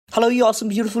Hello, you awesome,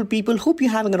 beautiful people. Hope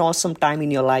you're having an awesome time in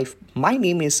your life. My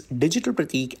name is Digital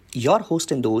Pratik, your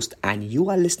host and host, and you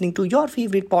are listening to your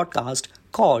favorite podcast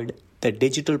called The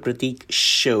Digital Pratik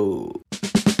Show.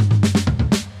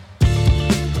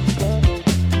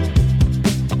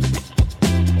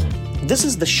 This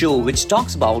is the show which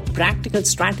talks about practical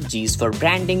strategies for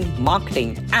branding,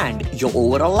 marketing, and your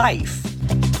overall life.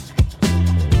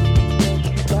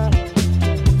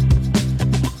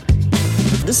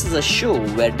 This is a show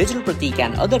where Digital Pratik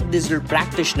and other digital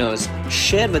practitioners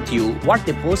share with you what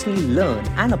they personally learn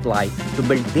and apply to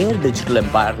build their digital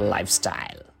empire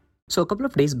lifestyle. So a couple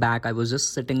of days back, I was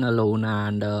just sitting alone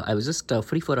and I was just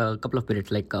free for a couple of minutes,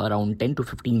 like around 10 to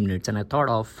 15 minutes. And I thought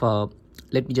of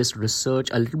let me just research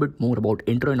a little bit more about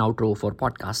intro and outro for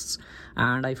podcasts.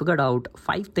 And I figured out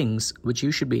 5 things which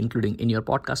you should be including in your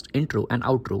podcast intro and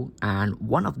outro. And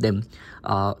one of them,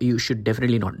 you should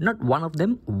definitely not one of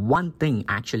them, one thing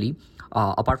actually,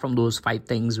 apart from those 5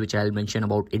 things which I'll mention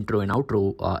about intro and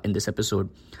outro in this episode.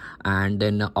 And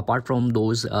then apart from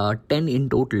those 10 in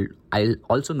total, I'll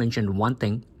also mention one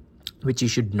thing which you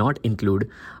should not include,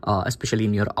 especially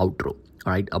in your outro.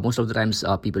 All right. Most of the times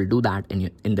people do that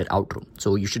in their outro.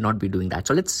 So you should not be doing that.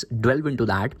 So let's delve into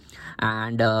that.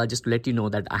 And just to let you know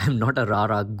that I am not a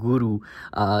rara guru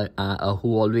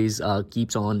who always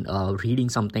keeps on reading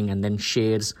something and then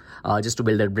shares just to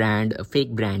build their brand,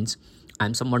 fake brands.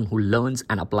 I'm someone who learns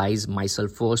and applies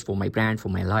myself first for my brand, for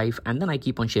my life, and then I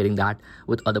keep on sharing that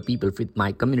with other people, with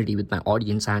my community, with my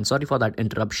audience. And sorry for that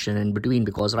interruption in between,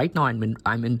 because right now I'm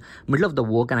in middle of the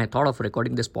work and I thought of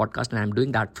recording this podcast, and I'm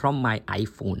doing that from my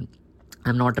iPhone.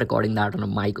 I'm not recording that on a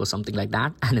mic or something like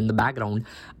that. And in the background,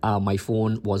 my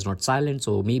phone was not silent.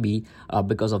 So maybe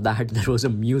because of that, there was a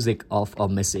music of a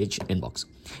message inbox.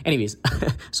 Anyways,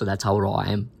 so that's how raw I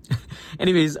am.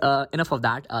 Anyways, enough of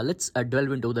that. Let's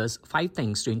delve into this 5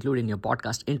 things to include in your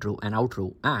podcast intro and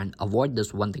outro, and avoid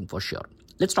this one thing for sure.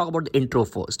 Let's talk about the intro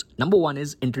first. Number 1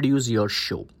 is introduce your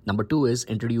show. Number 2 is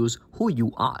introduce who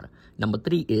you are. Number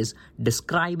 3 is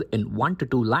describe in 1 to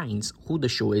 2 lines who the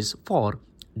show is for.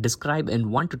 Describe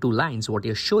in 1 to 2 lines what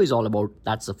your show is all about.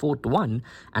 That's the 4th one.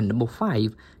 And number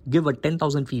 5, give a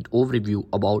 10,000 feet overview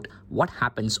about what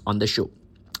happens on the show.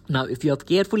 Now, if you have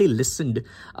carefully listened,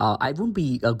 I won't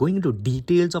be going into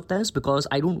details of this, because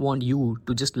I don't want you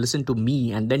to just listen to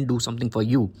me and then do something for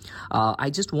you. I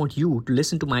just want you to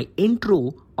listen to my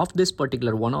intro of this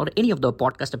particular one, or any of the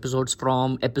podcast episodes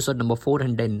from episode number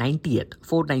 490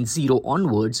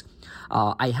 onwards.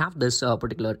 I have this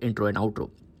particular intro and outro.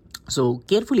 So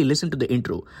carefully listen to the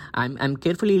intro. I'm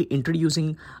carefully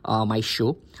introducing my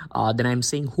show. Then I'm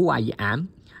saying who I am.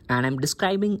 And I'm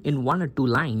describing in 1 or 2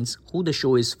 lines who the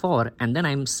show is for. And then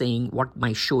I'm saying what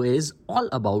my show is all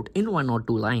about in 1 or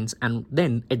 2 lines. And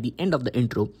then at the end of the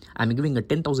intro, I'm giving a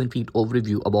 10,000 feet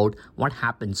overview about what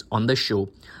happens on the show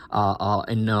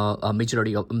in a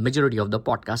majority of the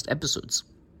podcast episodes.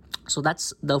 So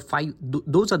that's the 5.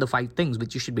 Those are the 5 things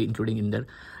which you should be including in their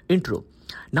intro.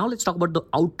 Now let's talk about the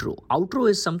outro. Outro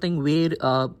is something where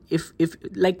if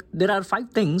like there are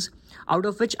 5 things, out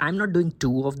of which I'm not doing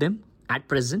 2 of them at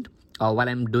present. While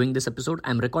I'm doing this episode,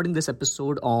 I'm recording this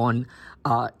episode on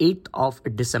 8th of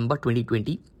December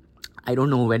 2020. I don't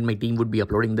know when my team would be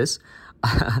uploading this.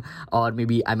 Or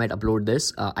maybe I might upload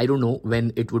this. I don't know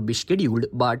when it would be scheduled,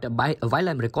 but while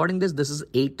I'm recording this is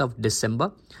 8th of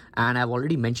December, and I've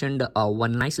already mentioned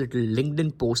one nice little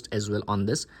LinkedIn post as well on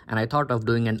this, and I thought of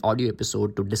doing an audio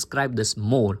episode to describe this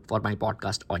more for my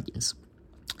podcast audience.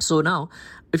 So now,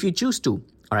 if you choose to,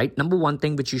 all right, number 1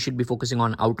 thing which you should be focusing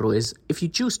on outro is, if you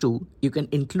choose to, you can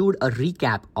include a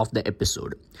recap of the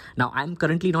episode. Now, I'm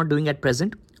currently not doing at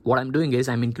present. What I'm doing is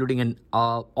I'm including an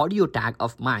audio tag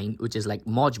of mine, which is like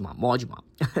Mojma.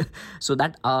 So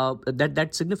that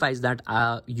signifies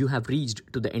that you have reached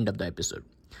to the end of the episode.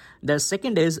 The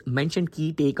second is mention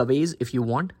key takeaways if you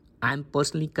want. I'm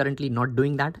personally currently not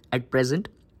doing that at present.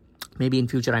 Maybe in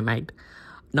future I might.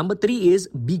 Number 3 is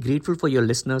be grateful for your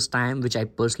listeners' time, which I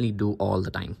personally do all the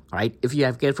time. All right. If you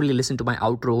have carefully listened to my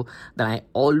outro, then I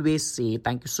always say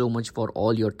thank you so much for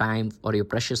all your time, or your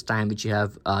precious time, which you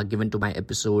have given to my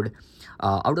episode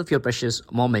out of your precious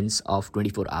moments of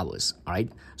 24 hours. All right.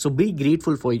 So be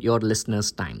grateful for your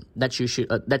listeners' time.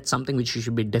 That's something which you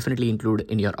should be definitely include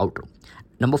in your outro.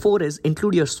 Number 4 is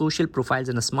include your social profiles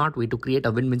in a smart way to create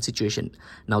a win-win situation.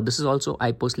 Now, this is also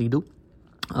I personally do.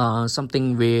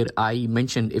 something where I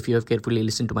mentioned, if you have carefully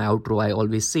listened to my outro, I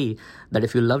always say that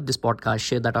if you love this podcast,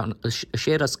 share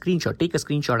a screenshot, take a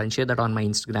screenshot and share that on my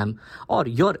Instagram or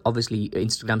your obviously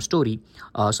Instagram story,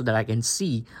 so that I can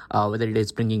see whether it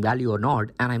is bringing value or not,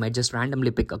 and I might just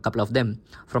randomly pick a couple of them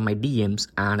from my DMs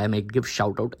and I might give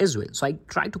shout out as well. So I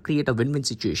try to create a win-win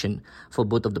situation for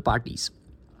both of the parties.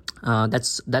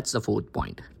 That's the fourth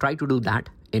point. Try to do that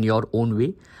in your own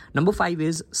way. Number 5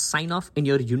 is sign off in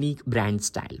your unique brand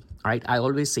style. All right, I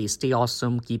always say stay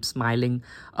awesome, keep smiling,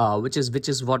 which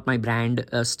is what my brand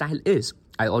style is.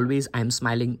 I'm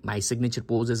smiling. My signature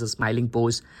pose is a smiling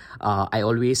pose. I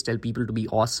always tell people to be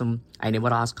awesome. I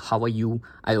never ask, how are you?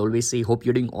 I always say, hope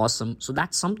you're doing awesome. So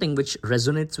that's something which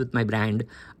resonates with my brand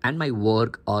and my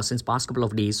work since past couple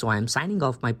of days. So I'm signing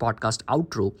off my podcast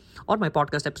outro or my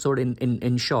podcast episode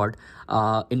in short,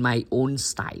 in my own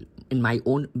style, in my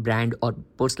own brand or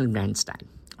personal brand style,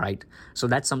 right? So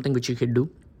that's something which you could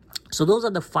do. So those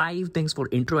are the 5 things for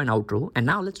intro and outro. And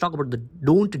now let's talk about the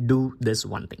don't do this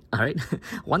one thing. All right.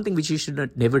 One thing which you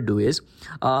should never do is,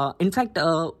 in fact,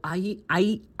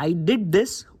 I did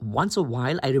this once a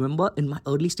while. I remember in my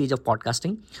early stage of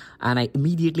podcasting, and I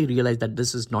immediately realized that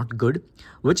this is not good,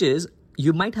 which is,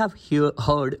 you might have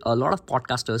heard a lot of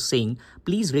podcasters saying,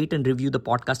 please rate and review the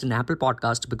podcast in Apple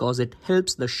Podcast because it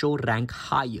helps the show rank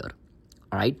higher.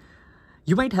 All right.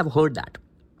 You might have heard that.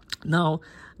 Now,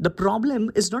 the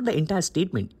problem is not the entire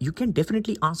statement. You can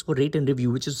definitely ask for rate and review,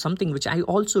 which is something which I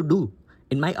also do.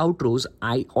 In my outros,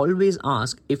 I always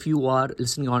ask, if you are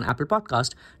listening on Apple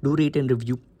Podcast, do rate and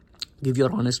review, give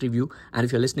your honest review. And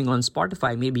if you're listening on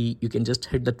Spotify, maybe you can just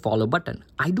hit that follow button.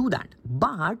 I do that.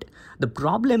 But the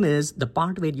problem is the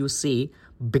part where you say,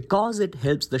 because it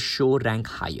helps the show rank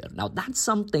higher. Now, that's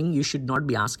something you should not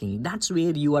be asking. That's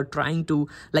where you are trying to,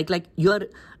 you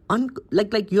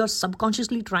are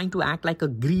subconsciously trying to act like a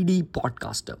greedy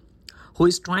podcaster who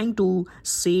is trying to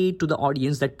say to the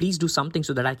audience that please do something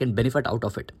so that I can benefit out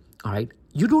of it. All right.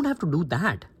 You don't have to do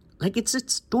that.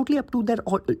 It's totally up to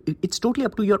it's totally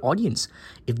up to your audience.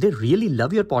 If they really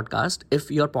love your podcast,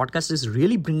 if your podcast is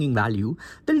really bringing value,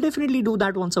 they'll definitely do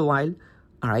that once a while.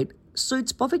 All right. So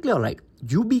it's perfectly all right.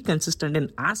 You be consistent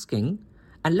in asking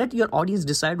and let your audience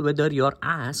decide whether your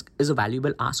ask is a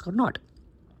valuable ask or not.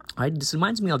 All right, this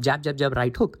reminds me of jab, jab, jab,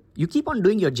 right hook. You keep on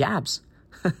doing your jabs.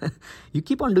 You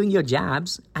keep on doing your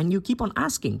jabs and you keep on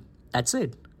asking. That's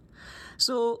it.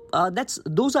 So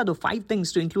those are the 5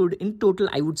 things to include. In total,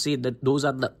 I would say that those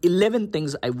are the 11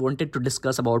 things I wanted to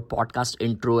discuss about podcast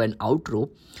intro and outro,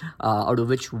 out of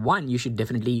which one you should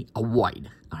definitely avoid.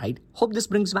 All right. Hope this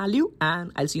brings value,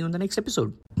 and I'll see you in the next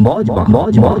episode. All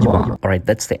right,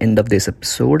 that's the end of this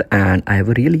episode, and I have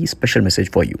a really special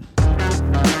message for you.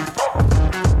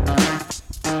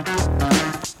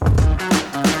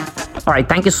 All right,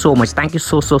 thank you so much. Thank you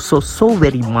so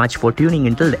very much for tuning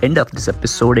until the end of this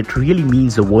episode. It really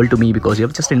means the world to me because you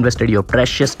have just invested your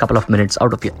precious couple of minutes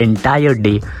out of your entire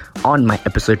day on my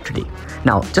episode today.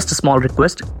 Now, just a small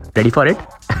request. Ready for it?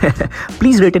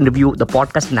 Please rate and review the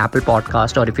podcast in Apple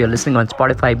Podcast, or if you're listening on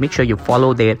Spotify, make sure you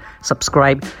follow there,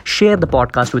 subscribe, share the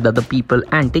podcast with other people,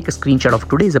 and take a screenshot of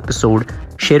today's episode,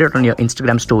 share it on your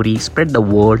Instagram story, spread the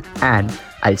word, and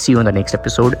I'll see you in the next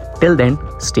episode. Till then,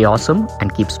 stay awesome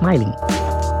and keep smiling.